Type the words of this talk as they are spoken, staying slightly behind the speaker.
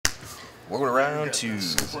Welcome around to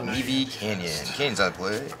Navy Canyon. Canyon's on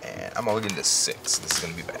play, and I'm all into 6. This is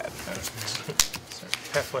going to be bad.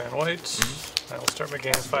 Halfway on white. I will start my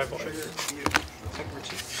game with 5 white.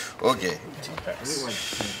 Okay.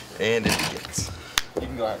 And it begins. You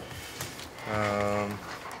can go ahead.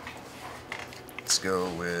 Let's go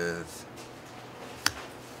with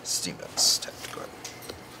Steam Nuts. Go ahead.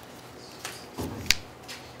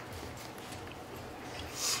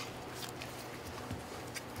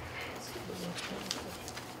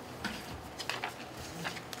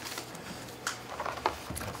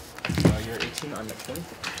 You're 18, I'm at 20.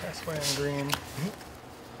 Halfway on green.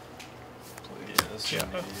 Yeah.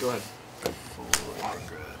 Go ahead. Go ahead.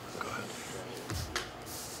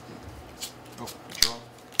 Oh, draw.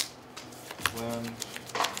 Land.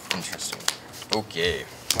 Interesting. Okay.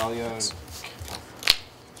 Talia.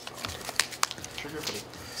 Trigger for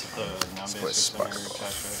The non-basic Spark center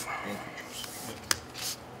attack, right?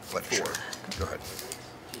 Let 4. Go ahead.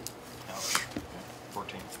 Ouch.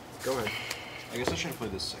 14. Go ahead. I guess I shouldn't play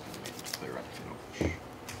this second. Maybe to play around if you don't push.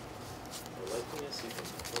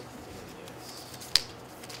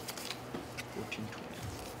 14,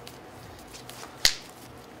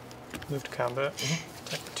 20. Move to combat.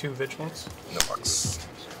 Attack for 2 vigilance. No box.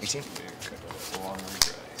 18. You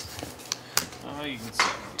can see.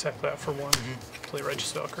 Attack that for 1. Play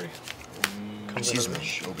Righteous Valkyrie. Excuse me.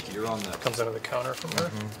 You're on that. Comes under the counter from her.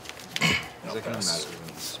 Is that going to matter when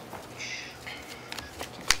it's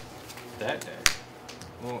That deck.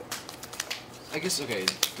 well, I guess, okay,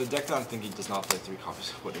 the deck that I'm thinking does not play 3 copies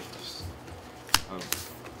of What Ifs.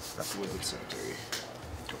 With Cemetery.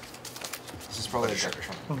 This is probably a deck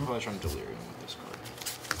probably trying to delirium with this card.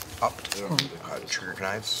 Opt. They don't need the cards. Trigger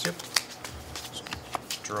Knives. Yep.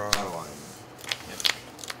 Draw. Out of line.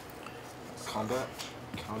 Combat.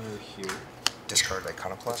 Counter here. Discard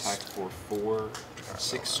Iconoclast. Attack for 4.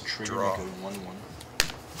 6 trigger. Draw. Make a 1/1.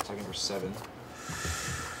 Attacking for 7.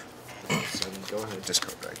 7. Go ahead.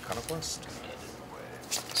 Discard Iconoclast.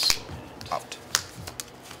 Opt.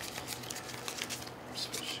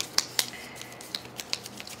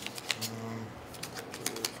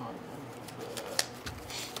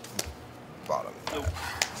 Bottom.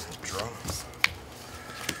 Draw.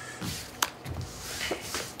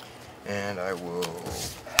 And I will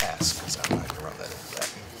pass because I'm not going to run that into that.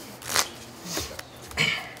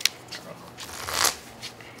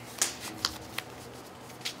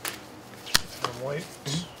 On white.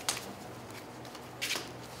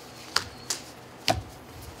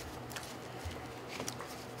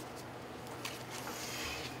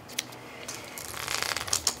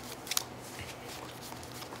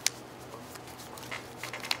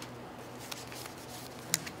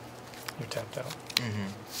 You're tapped out.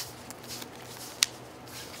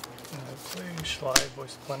 Play Schley,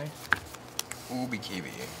 Voice of Plenty. Ooh, BKB.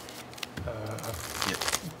 Yep.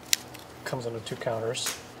 Comes under 2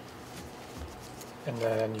 counters. And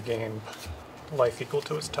then you gain life equal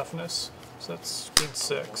to its toughness. So that's gain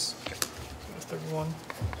 6. Okay. So 31.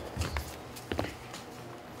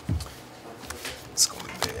 It's going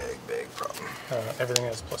to be a big problem. Everything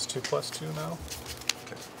has +2/+2 now.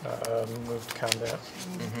 Okay. Move to combat.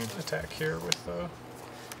 Attack here with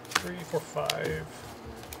 3, 4, 5.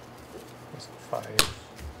 5,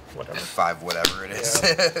 whatever. 5, whatever it is.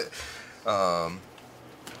 Yeah.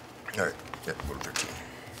 Alright. Yeah, go to 13.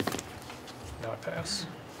 Now I pass.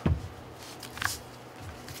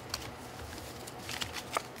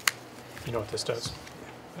 You know what this does?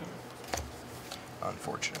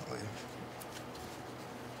 Unfortunately.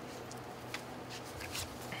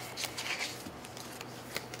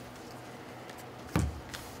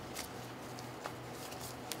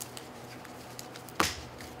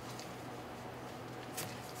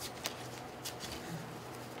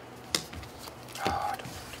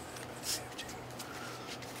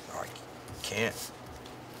 Can't.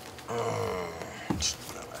 Just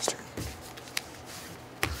that last turn.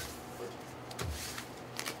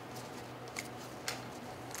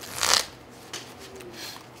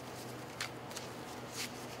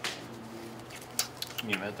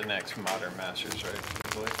 You met the next Modern Masters, right?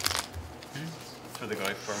 For the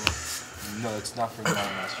Goy format? No, it's not for the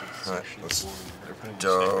Modern Masters. It's Alright, actually let's- for... They're putting it in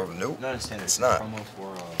standard. Nope. Not in standard. It's not. Promo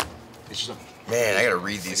for, it's just a... Man, I gotta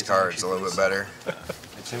read these cards a little bit better.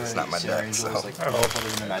 It's not my deck, so. Like,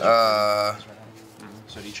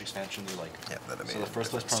 so at each expansion, they're like... Yeah, that'll be so the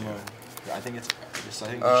first list promo... I think it's... I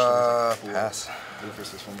think pass. The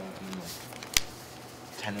first list promo, and then like...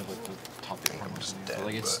 10 of like the top 8 promos. dead, But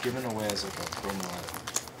like it's but- given away as like a promo at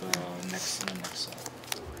the next set.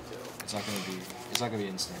 It's not gonna be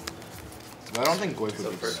instant. But I don't think Goy So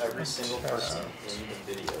would be for every single person in the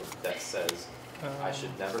video that says I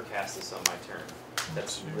should never cast this on my turn.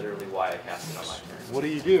 That's literally why I cast it on my turn. What do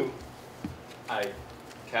you do? I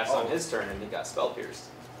cast on his turn and he got spell pierced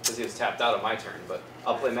because he was tapped out on my turn. But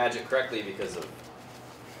I'll play Magic correctly because of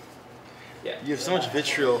You have so much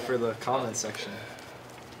vitriol for the comment section.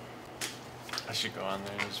 I should go on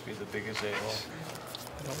there and just be the biggest a-hole.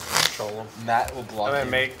 I don't control them. Matt will block I'm gonna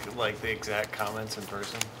you. make like the exact comments in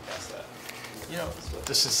person. cast that. You know,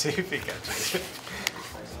 just to see if he catches it.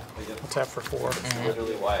 I'll tap for 4. That's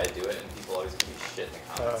literally why I do it, and people always give me shit in the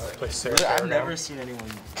comments Play section. Sarah Really, I've Paragon. never seen anyone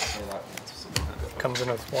say that one. Comes in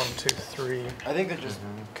with 1, 2, 3 I think they're just.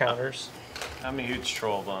 counters. I'm a huge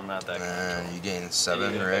troll, but I'm not that And good. you gain And 7,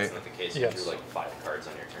 even if right? that's not the case, you Yes. drew like 5 cards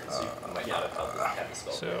on your turn, so you might not have had the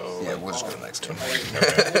spell. So Yeah, we'll just go to the next one.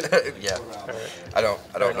 Yeah, alright. I don't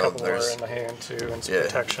A know if couple more there's. in the hand too, and some Yeah.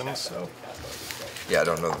 protection. So Yeah, I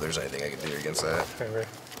don't know if there's anything I can do against that. anyway,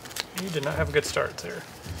 you did not have a good start there.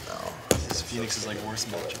 No. This Phoenix is like worse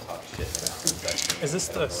matchup. Is this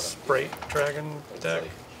the Sprite Dragon deck?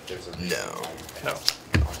 There's a No. No.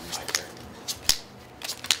 on my turn.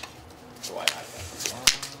 So I cast it.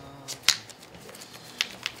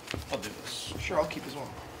 I'll do this. Sure, I'll keep as well.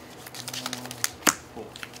 Cool.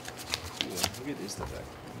 Cool. Look at this, the deck.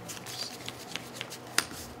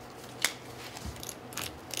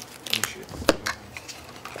 Oh shit.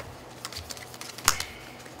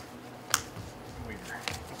 Weird.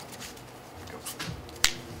 Go.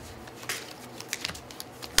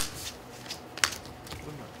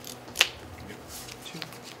 Two.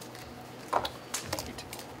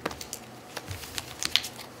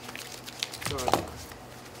 Go ahead.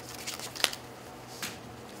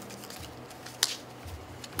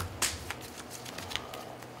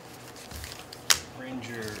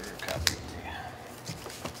 Ranger copy.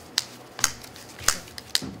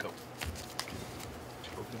 Go.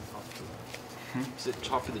 Token off to that. Is it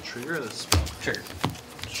top for the trigger or the spell? Trigger.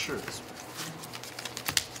 Sure. The spell.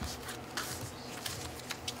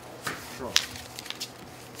 Draw.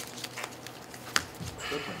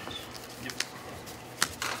 Good ones. Yep.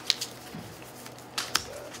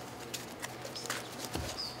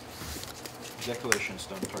 Declaration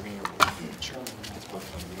stone targeting your wolf. Sure. It's both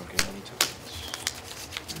of them. You don't get any tokens.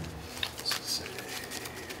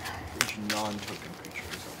 For each non-token creature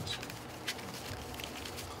is on this one.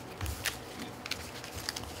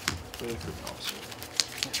 Play the group officer.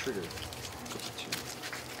 Trigger. Go to 2.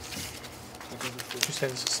 Click over Did you say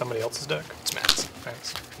this is somebody else's deck? It's Matt's.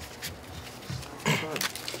 Thanks.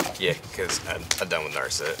 4. Yeah, because I'm done with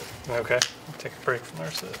Narset. Okay. I'll take a break from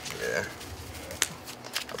Narset. Yeah.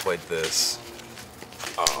 I played this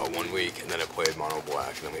 1 week, and then I played Mono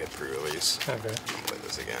Black, and then we had pre-release. Okay. I'm gonna play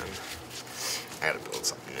this again. I gotta build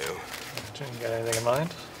something new. You got anything in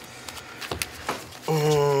mind?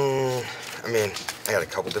 I mean, I got a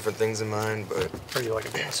couple different things in mind, but Or you like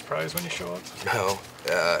it being a surprise when you show up? no.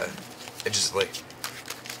 It just like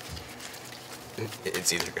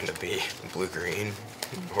it's either gonna be blue-green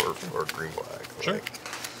or green-black. Sure. Like,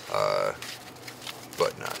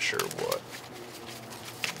 but not sure what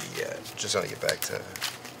yet. Just gonna get back to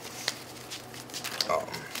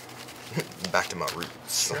back to my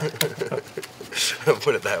roots. I'll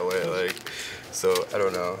put it that way. Like, so I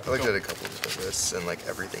don't know. I looked at a couple of different lists, and like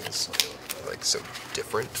everything is like so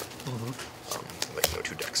different. Like no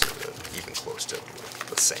two decks are even close to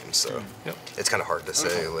the same. So Yep. it's kind of hard to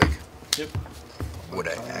say like Yep. what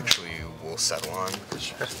I actually will settle on.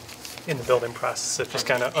 In the building process, it just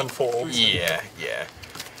kind of unfolds. Yeah.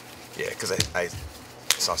 Because I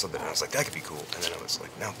saw something and I was like, that could be cool, and then I was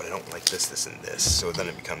like, no, but I don't like this, this, and this. So then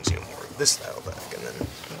it becomes more of this style deck, and then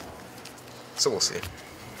so we'll see.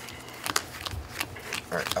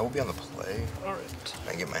 All right, I will be on the play. All right. I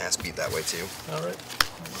can get my ass beat that way too. All right.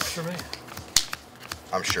 Works for me.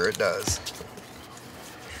 I'm sure it does.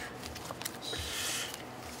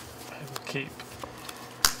 I will keep.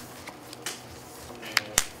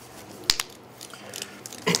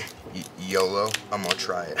 YOLO, I'm gonna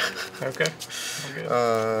try it. Okay. I'm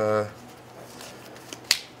good.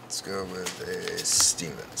 Let's go with a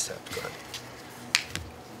Steam step. Go ahead.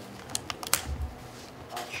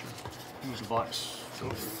 Use the box. No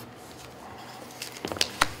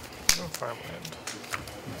farmland.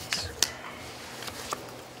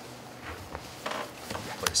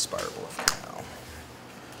 Play Spiral for now.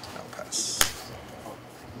 I'll pass.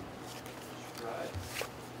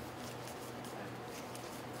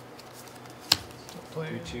 Play,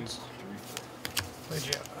 3, 2, 3, 4. play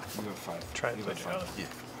Gianna. You have 5. Try to You play have Gianna. 5. Yeah.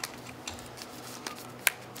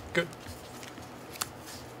 Good.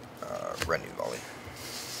 Retinue Volley.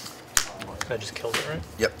 That just kills it, right?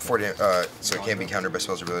 Yep, 4 damage. So it can't be countered by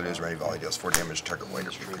spells or abilities or any volley deals 4 damage to target white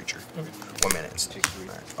or blue creature. Okay. 1 mana instant.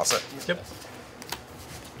 Alright, all set. Yep.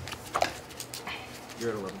 You're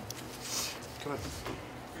at 11. Go ahead.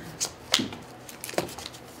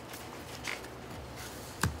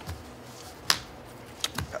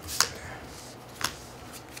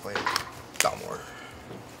 Play Balmor.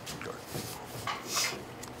 Go.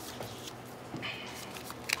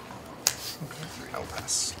 I will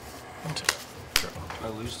pass. 1, 2. Do I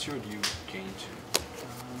lose 2 or do you gain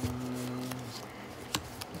 2?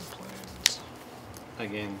 I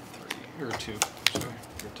gain 3 or 2. Sorry.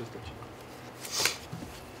 You're 2.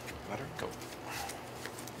 Better? Go.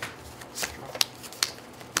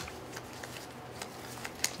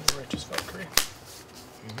 Righteous Valkyrie.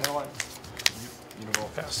 No line. You know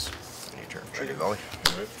what? Pass. Any turn. Trigger volley.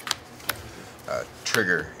 Right.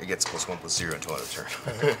 Trigger. It gets +1/+0 until end of turn.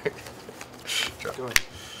 Drop. Go ahead.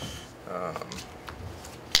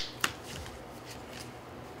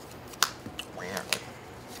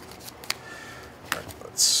 Alright,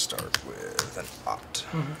 let's start with an opt.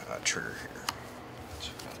 Trigger here.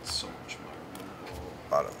 Got so much more removal.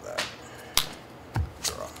 Bottom of that.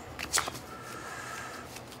 Draw.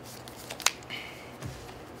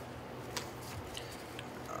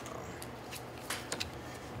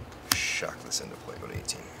 Shock this into play. Go to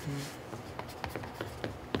 18.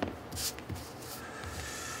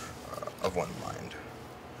 Of 1 mind.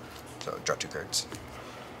 So draw 2 cards.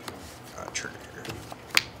 Trigger here.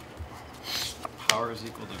 Power is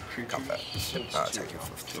equal to creature. Combat. So it's Attack 2. you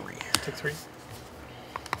for 3. Take 3.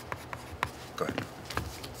 Go ahead.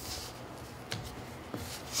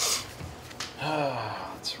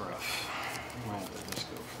 That's rough. Might as well just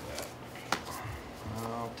go for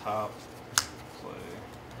that. Top. Play.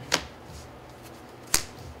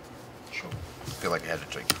 I feel like I had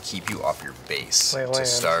to like, keep you off your base Play to land.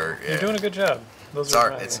 start. Yeah. You're doing a good job. Those It's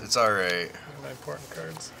are all, my, it's all right. those are my important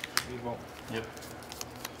cards. You won't. Yep.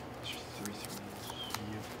 3 3s.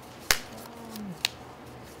 Yep.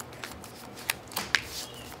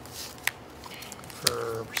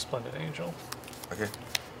 For Resplendent Angel. Okay.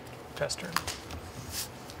 Pass turn.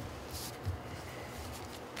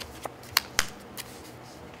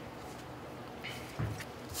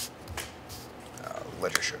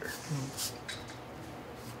 Ledger Shredder.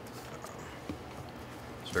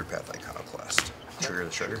 Third Path Iconoclast. Trigger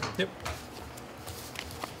the Shredder. Yep.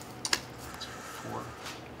 4.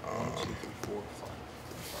 1, 2, 3, 4, 5.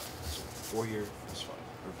 5. So 4 here, +5.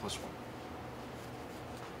 Or +1.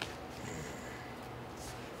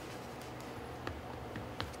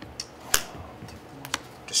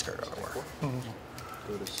 Discard out of war.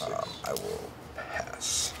 Go to 6. I will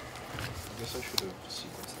pass. I guess I should have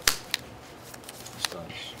sequenced that.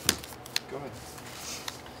 Stuns. Go ahead.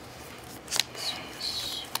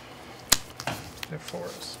 6. They're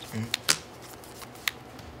Forest.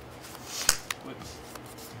 What?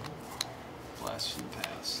 Blast from the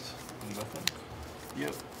past. Nothing.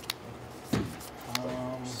 Yep.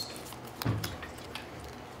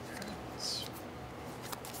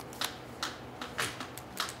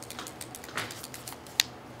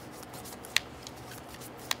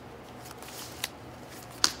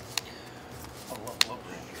 I'll level up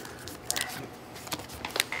Ranger.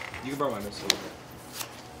 You can borrow my missile.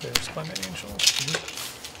 They're Resplendent Angel.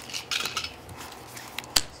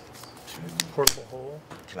 Portable Hole.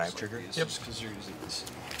 Can I have Trigger? It's Yep. just because you're using this.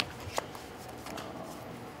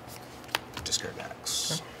 Discard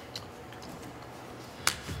Max.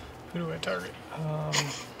 Who do I target? Well,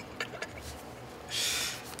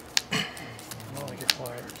 like your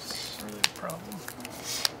flyers. Really a problem.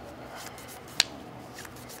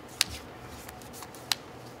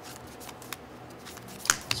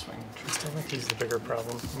 Swing. I still think he's the bigger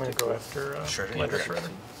problem. I'm gonna go after Shredder? Ledger Okay.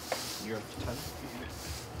 Shredder. You're at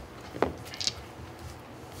 10.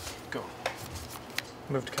 Go.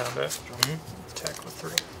 Move to combat. Attack with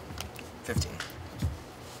 3. 15.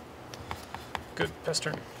 Good. Pass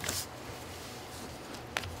turn.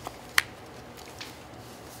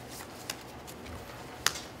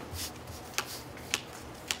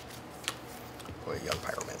 Play Young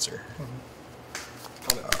Pyromancer.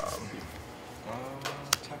 Combat.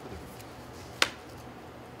 Attack with it.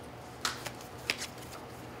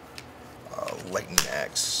 Lightning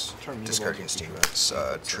Axe. Turn Discarding mutable Steam creature.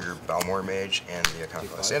 X. Trigger Balmor Mage and the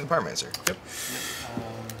Iconoclast. And the Pyromancer. Yep.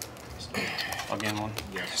 I'll gain 1.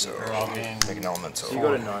 Yes. So Or I'll gain. make an elemental. So you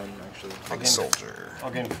go to 9, actually. Make a soldier.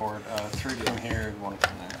 I'll gain 4. 3 from here, 1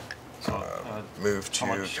 from there. So, Move how to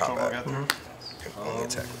much total I got combat. there? Can only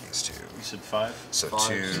attack with these 2. You said 5. So 5,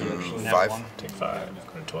 2, so actually Nat 5. 1. Take 5.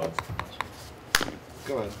 Go to 12.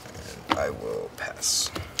 Go ahead. And I will pass.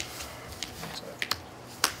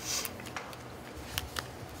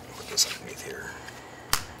 with here.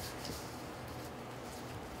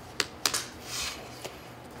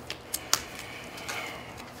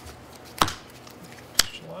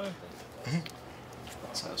 July.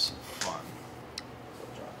 Let's have some fun.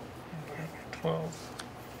 12.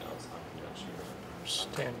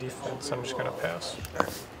 Stand defense. I'm just gonna pass.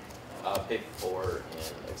 Pay 4 and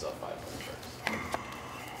exile 5 on the turn.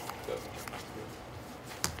 Go.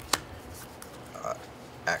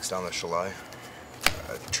 Axe down the Shalai.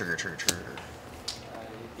 Trigger.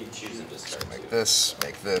 You can choose and discard Make two. this,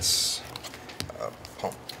 make this.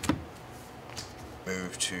 Pump.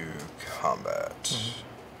 Move to combat.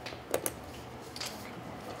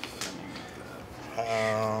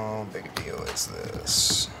 How big a deal is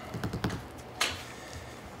this?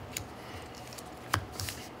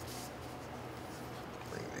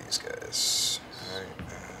 Bring these guys. Alright.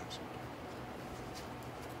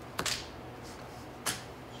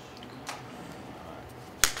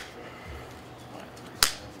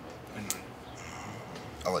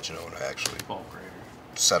 I'll let you know when I actually Bulk Raider.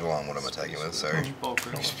 settle on what I'm attacking with, sorry. Bulk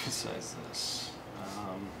Raider besides this.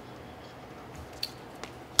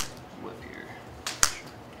 Whip here.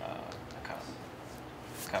 A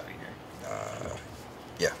copy here.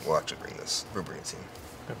 Yeah, we'll actually bring this. We're bringing team.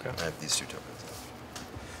 Okay. I have these 2 tokens left.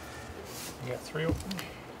 You got 3 open.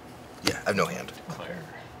 Yeah, I have no hand. Clear.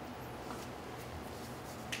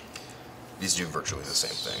 These do virtually the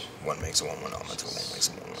same thing. One makes a 1/1 elemental, one makes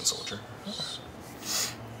a 1/1 soldier.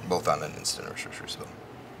 Both on an instant or sorcery spell.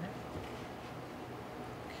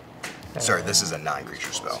 Sorry, this is a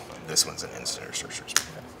non-creature spell. This one's an instant or sorcery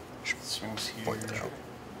spell. Swings here. Point that out.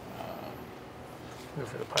 Go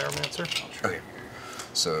for the Pyromancer. Okay.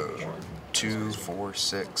 So 2, 4,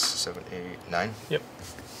 6, 7, 8, 9. Yep.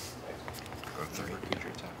 Go to 3. Creature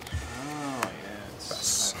attack. Oh, yeah.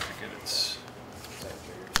 Yes. I forget it's.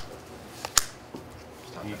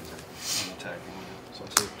 Stop I'm that. attacking. So I'll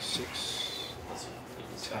take 6, Unless you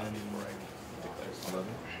can stop 10, before I declare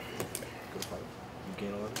 11. Go to 5. You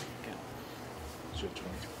gain 11. Yeah. So you have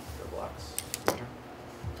 20. the blocks.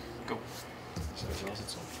 Go. So everything else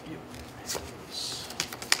it's on you.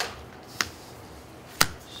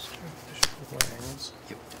 Wings.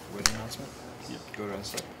 Yep. Wedding announcement? Yep. Go to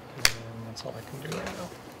unstep. And that's all I can do right now.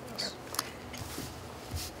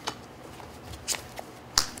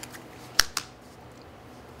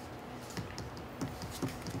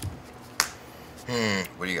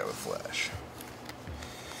 What do you got with Flash?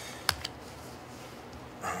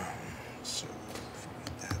 So, if you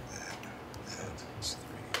get that's 3.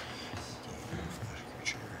 Gain Flash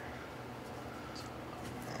creature.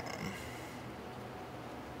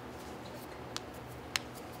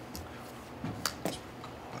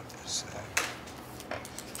 What is that?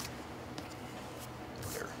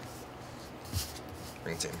 There.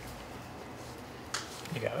 Ring team.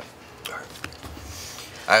 You got it. Alright.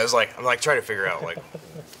 I'm like trying to figure out like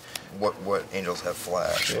what angels have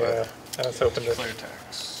flash. Yeah. I was hoping to. Clear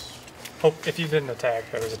attacks. Hope if you didn't attack,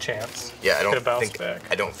 there was a chance. Yeah, I Could've don't bounced think back.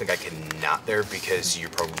 I don't think I can not there because you're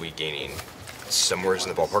probably gaining somewhere in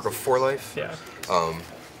the ballpark of 4 life. Yeah. I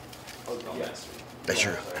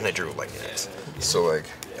drew and I drew lightning X. So like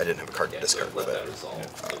I didn't have a card to discard with it.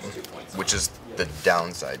 Which is the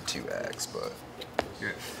downside to X, but You're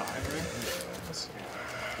at 5, right? Let's see.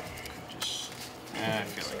 Could just. I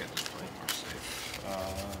feel like I just play more safe.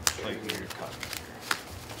 Play here, copy here.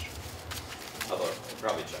 Although it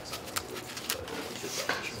probably checks on resolution, but we should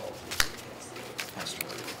probably resolve it. Has to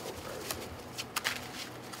wait.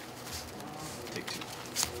 Take 2.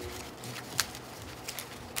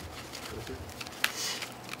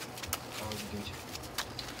 Oh, you gain 2.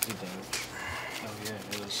 You damage. Oh yeah,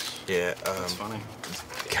 it is. yeah, That's funny.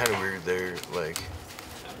 kind of weird there. Like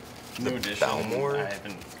New the edition. Balmor I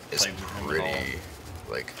haven't is played with him at all. pretty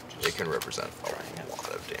like it can represent a lot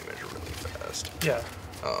of damage really fast. Yeah.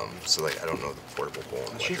 So like I don't know the portable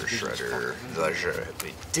bone, She's ledger decent shredder, spot. the ledger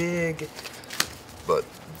heavy dig, but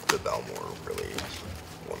the Balmor really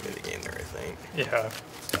won me the game there. I think. Yeah.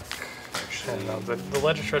 And the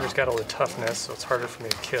Ledger Shredder's got all the toughness, so it's harder for me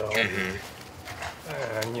to kill.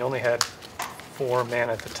 And you only had 4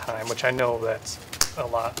 mana at the time, which I know that's a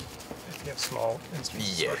lot if you have small instant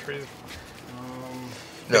Yeah. sorceries.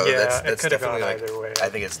 No, yeah, that's it could've definitely gone like either way. I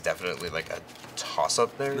think it's definitely like a toss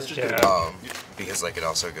up there. Let's just do it. Because like it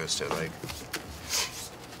also goes to like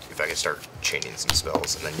if I can start chaining some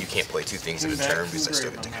spells and then you can't play 2 things at a turn because I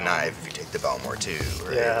still get to connive if you take the Balmor too,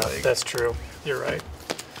 right? Yeah, like, that's true. You're right.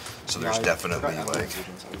 so there's definitely like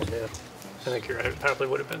Yeah. I think you're right. It probably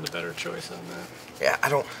would have been the better choice on that. yeah,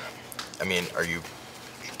 I mean, are you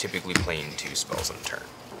typically playing 2 spells in a turn?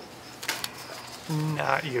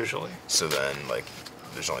 Not usually. So then like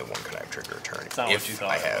there's only one connect trigger a turn. It's not what you If thought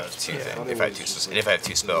I it have was. two, Yeah. things, if I have two, and if I have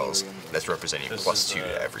two spells, that's representing This plus is 2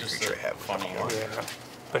 to every just creature a I have. funny With one. Yeah,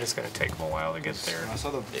 but it's gonna take them a while to get there. I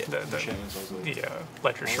saw the Yeah. The machines, I was like, The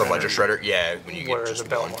Ledger the Shredder, Ledger Shredder, yeah, when you get where just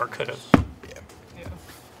the one. Belmar could have. Yeah. Yeah.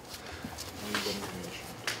 I need that information.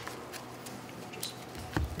 Just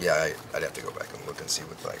Yeah, I'd have to go back and look and see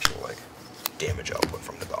what the actual like damage output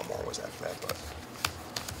from the Belmar was after that, but.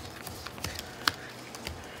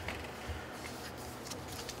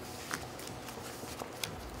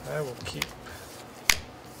 I will keep.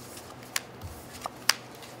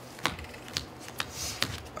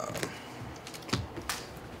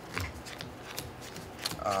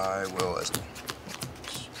 I will as well.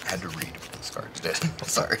 I had to read what this card did.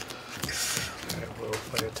 Sorry. I will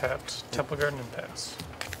play a tapped Temple Garden and pass.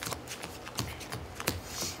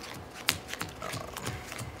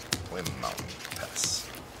 Play Mountain Pass.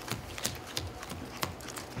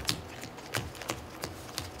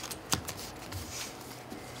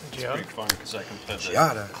 It's Giada. pretty fun because I can play the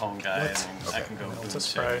Giada. Calm Guy What? and I Okay. can go No, it's boom a 2,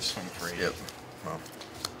 surprise. swing for 8. Yep. Well,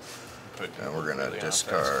 Put and we're gonna really on a fast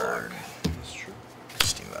discard block. that's true.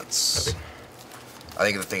 Steam Nuts. Okay. I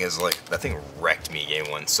think the thing is like that thing wrecked me game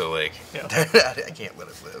 1, so like Yeah. I can't let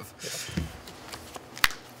it live. Yeah.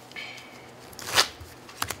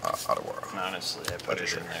 Ottawa. And honestly, I put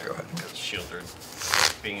it in Go there ahead. because Shielder,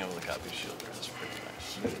 being able to copy Shielder is pretty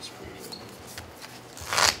nice. It is pretty good.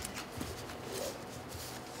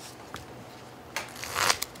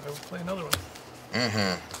 I will play another one, Mm-hmm.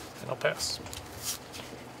 and I'll pass.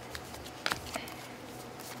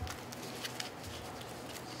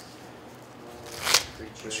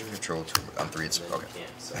 Push your control to on 3. It's okay. Can't,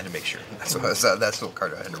 I had to make sure. That's the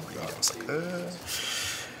card I had to read. I was like,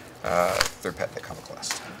 third path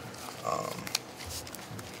Iconoclast.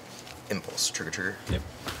 Impulse, trigger. Yep.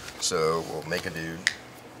 So we'll make a dude,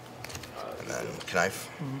 and then Knife.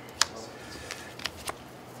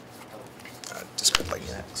 Discard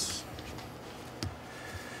Lightning Axe.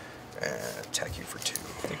 And attack you for 2.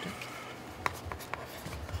 Take 2.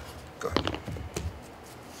 Go ahead.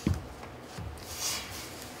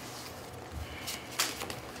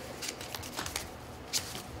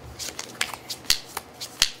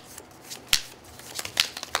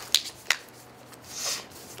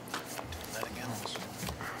 That again.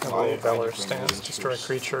 I will Valor Stance, destroy a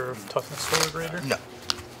creature of toughness 4 or greater. No.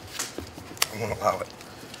 I won't allow it.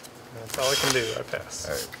 That's all I can do. I pass.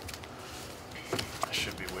 Alright. I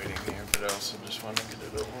should be waiting here, but I also just want to get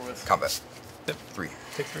it over with. Combat. Yep. 3.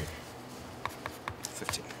 Take 3.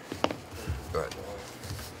 15. Go ahead.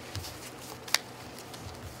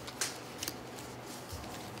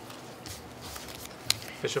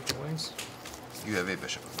 Bishop of Wings. You have a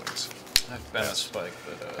Bishop of Wings. I've been a spike,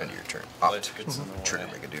 but End of your turn. life Opt. gets in the way. Trigger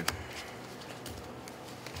make a dude.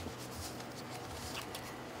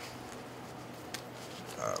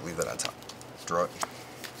 Leave that on top. Draw it.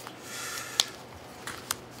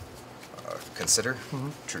 Consider.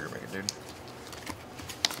 Trigger make a dude.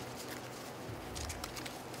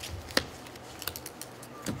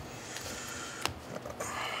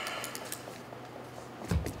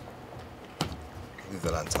 Leave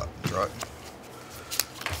that on top. Draw it.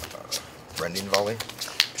 Rending Volley.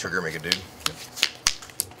 Trigger make a dude.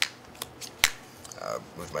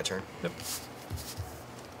 Move my turn. Yep.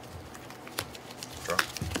 Draw.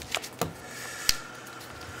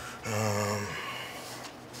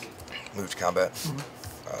 Move to combat.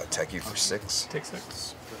 Attack you for 6. Take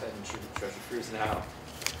 6. Go ahead and shoot the treasure cruise now.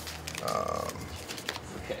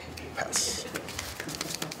 Okay. Pass.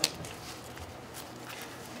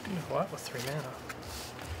 Do a lot with 3 mana.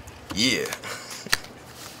 Yeah.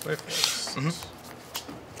 Wait for this.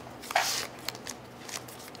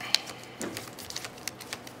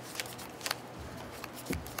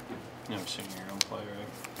 You haven't seen your own play,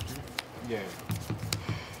 right? Yeah.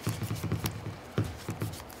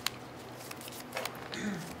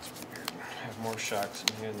 I have more shocks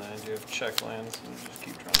in here than I do have check lands, and just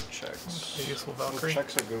keep drawing checks. A useful Well, Valkyrie.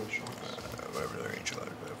 checks are good with shocks. Whatever the range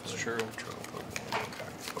allowed. It's true.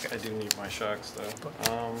 Okay. I do need my shocks though.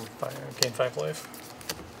 Gain 5 life.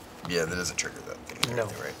 Yeah, that doesn't trigger that thing. or No.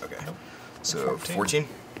 anything, right? Okay. Nope. So 14. 14.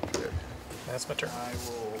 That's my turn. I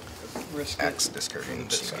will risk Axe it. discarding. for the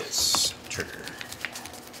discard. Gets trigger.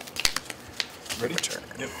 Ready? Return.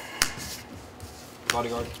 Yep.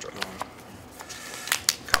 Bodyguard. Draw.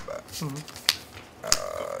 Combat.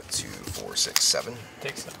 2, 4, 6, 7.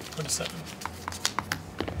 Take 7. Put a 7.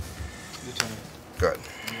 Your turn. Go ahead.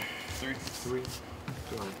 3. 3.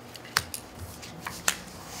 Go ahead.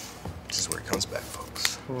 This is where he comes back,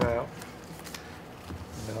 folks. No.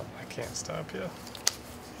 No, I can't stop you.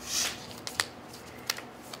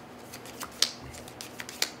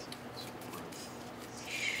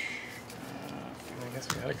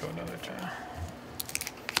 I go another turn.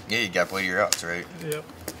 Yeah, you got play your outs, right? Yep.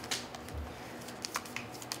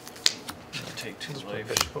 I take 2 Just play life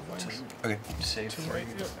Bishop of Wings. Okay. to save 2 for white.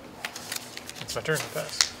 you. Yep. It's my turn.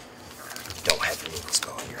 Pass. Don't have removal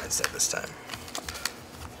spell on your end set this time.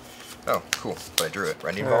 Oh, cool. But I drew it.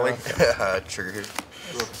 Rending Yeah, volley. okay. Trigger here.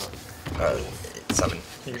 Real quick. 7.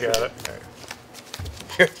 You got it.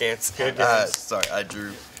 Alright. Your hands. Good games. Sorry, I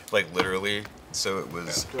drew like literally. So it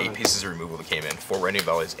was Yeah, go 8 ahead. pieces of removal that came in, 4 rending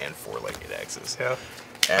volleys and 4 lightning axes. Yeah.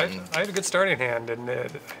 And I had a good starting hand, and I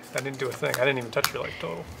didn't do a thing. I didn't even touch your life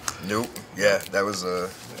total. nope. Yeah, that was Yeah.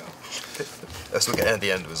 That's what at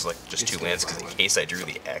the end was like just 2 lands because in case I drew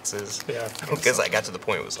the axes. Yeah. Because I got to the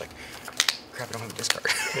point it was like, crap, I don't have a discard.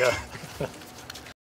 Yeah.